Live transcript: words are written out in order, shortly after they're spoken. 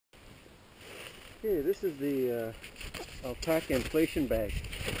Okay, this is the Alpacka inflation bag,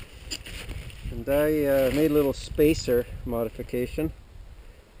 and I made a little spacer modification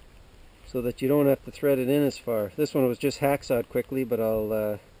so that you don't have to thread it in as far. This one was just hacksawed quickly, but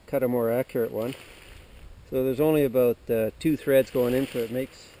I'll cut a more accurate one. So there's only about 2 threads going into it.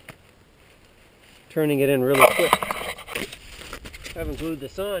 Makes turning it in really quick. Haven't glued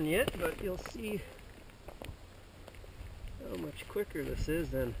this on yet, but you'll see how much quicker this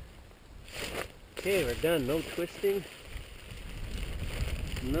is then. Okay, we're done. No twisting.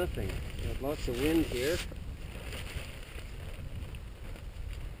 Nothing. Got lots of wind here.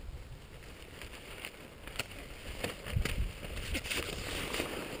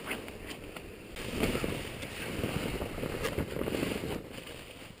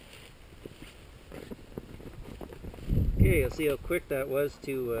 Okay, you'll see how quick that was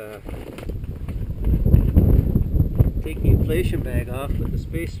to take the inflation bag off with the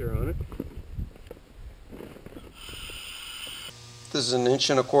spacer on it. This is an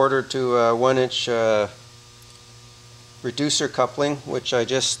 1¼ to 1 inch reducer coupling, which I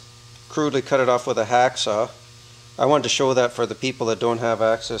just crudely cut it off with a hacksaw. I wanted to show that for the people that don't have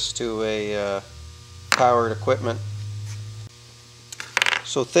access to a powered equipment.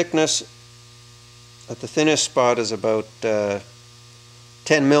 So thickness at the thinnest spot is about 10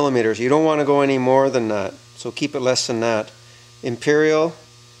 millimeters. You don't want to go any more than that, so keep it less than that. Imperial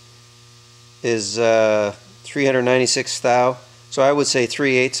is 396 thou. So I would say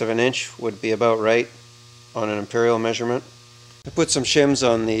 3/8 of an inch would be about right on an imperial measurement. I put some shims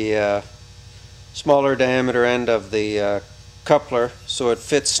on the smaller diameter end of the coupler so it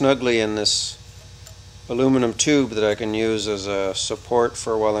fits snugly in this aluminum tube that I can use as a support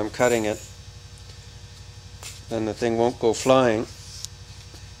for while I'm cutting it. Then the thing won't go flying.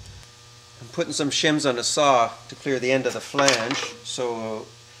 I'm putting some shims on a saw to clear the end of the flange so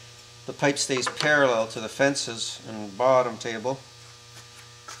the pipe stays parallel to the fences and bottom table.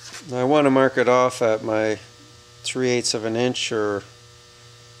 Now I want to mark it off at my 3/8 of an inch, or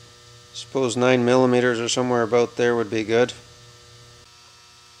I suppose 9 millimeters or somewhere about there would be good.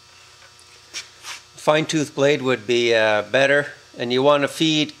 Fine tooth blade would be better, and you want to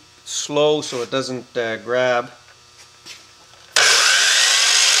feed slow so it doesn't grab.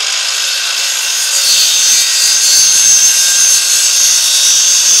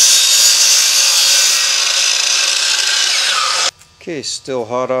 Okay, still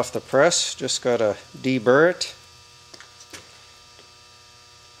hot off the press, just gotta deburr it.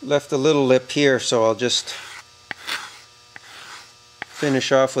 Left a little lip here, so I'll just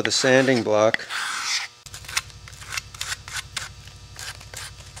finish off with a sanding block.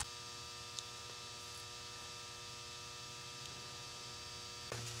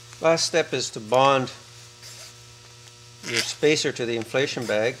 Last step is to bond your spacer to the inflation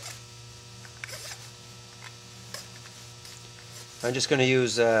bag. I'm just going to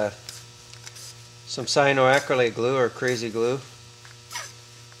use some cyanoacrylate glue or crazy glue.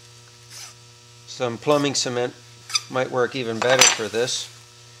 Some plumbing cement might work even better for this.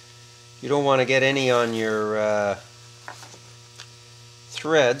 You don't want to get any on your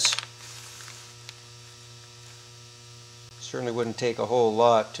threads. Certainly wouldn't take a whole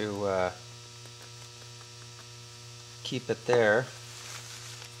lot to keep it there.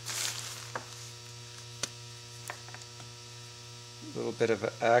 A little bit of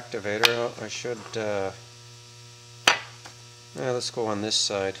an activator. Oh, I should let's go on this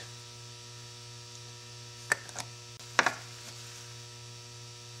side.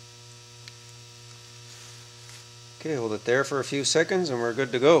 Okay, hold it there for a few seconds and we're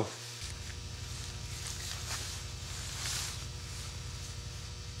good to go.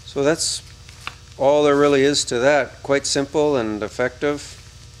 So that's all there really is to that. Quite simple and effective.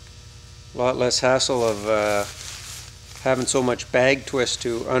 A lot less hassle of having so much bag twist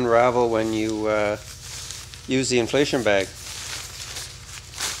to unravel when you use the inflation bag.